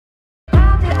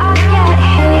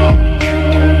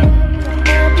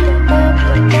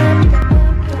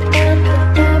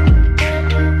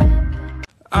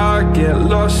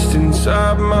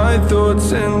inside my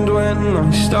thoughts, and when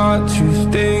I start to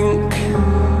think,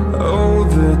 oh,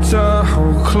 the door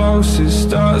how close it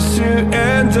starts to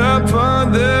end up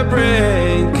on the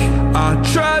brink. I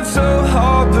tried so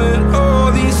hard, but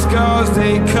all these scars,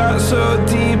 they cut so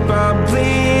deep I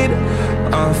bleed.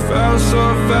 I fell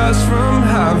so fast from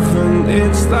heaven,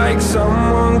 it's like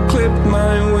someone clipped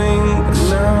my wings.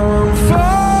 Now I'm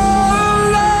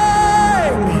falling,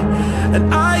 and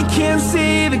I can't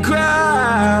see the ground.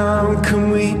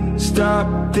 Can we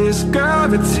stop this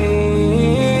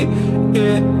gravity?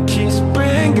 It keeps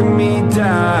bringing me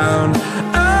down.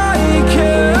 I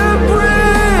can't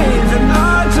breathe and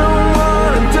I don't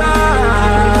wanna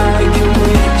die. Can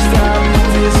we stop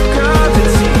this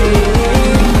gravity?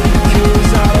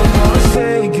 'Cause I don't wanna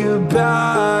say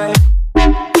goodbye.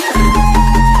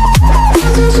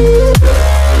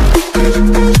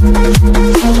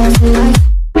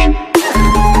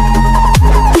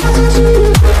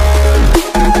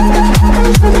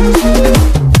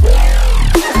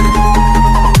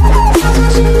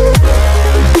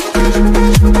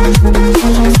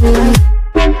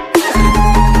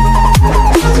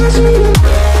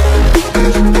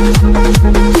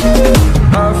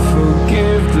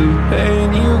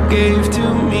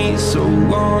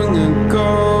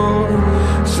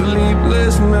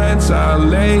 I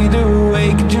laid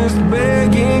awake just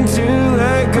begging to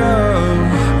let go.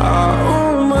 I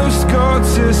almost got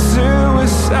to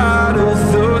suicidal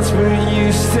thoughts, but you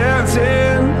stepped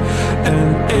in. An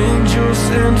angel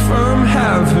sent from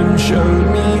heaven showed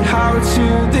me how to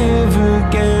live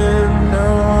again.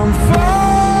 Now I'm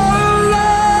falling,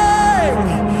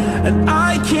 and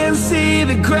I can't see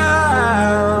the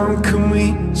ground. Can we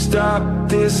stop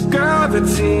this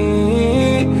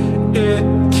gravity? It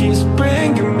keeps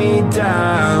bringing me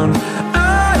down.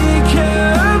 I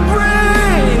can't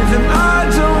breathe and I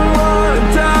don't wanna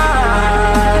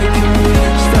die. Can we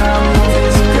stop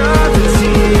this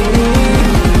gravity?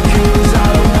 'Cause I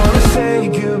don't wanna say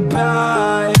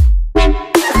goodbye.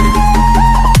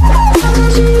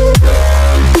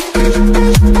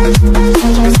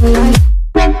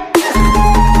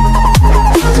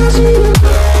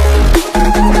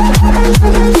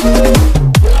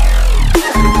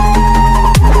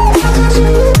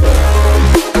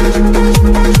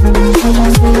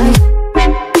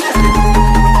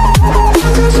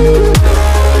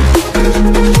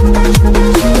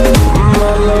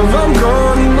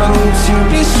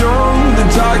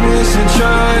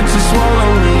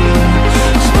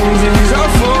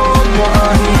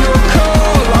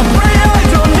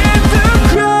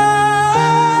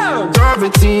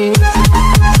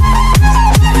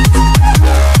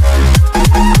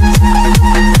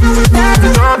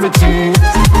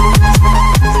 Gravity.